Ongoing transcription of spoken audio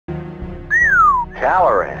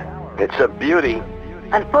Talleyrand. It's a beauty.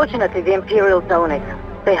 Unfortunately, the Imperials own it.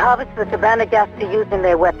 They harvest the Tabana gas to use in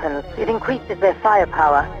their weapons. It increases their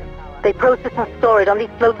firepower. They process and store it on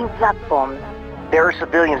these floating platforms. There are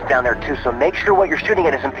civilians down there too, so make sure what you're shooting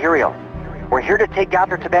at is Imperial. We're here to take out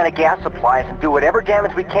their Tabana gas supplies and do whatever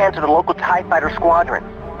damage we can to the local TIE fighter squadron.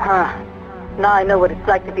 Huh. Now I know what it's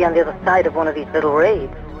like to be on the other side of one of these little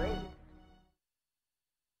raids.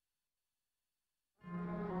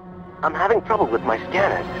 I'm having trouble with my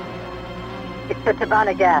scanners. It's the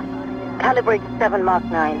Tabana gas. Calibrate to 7 Mach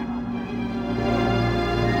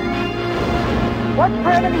 9. Watch for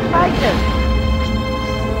enemy fighters!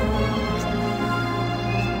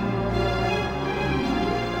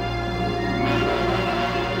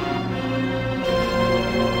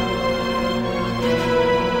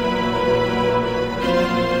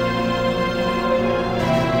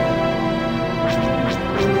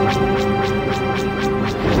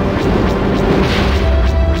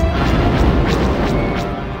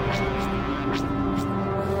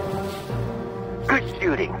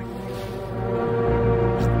 Shooting.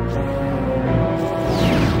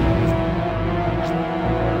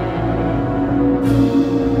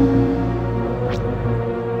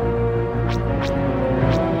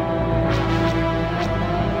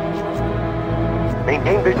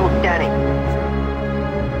 Maintain visual scanning.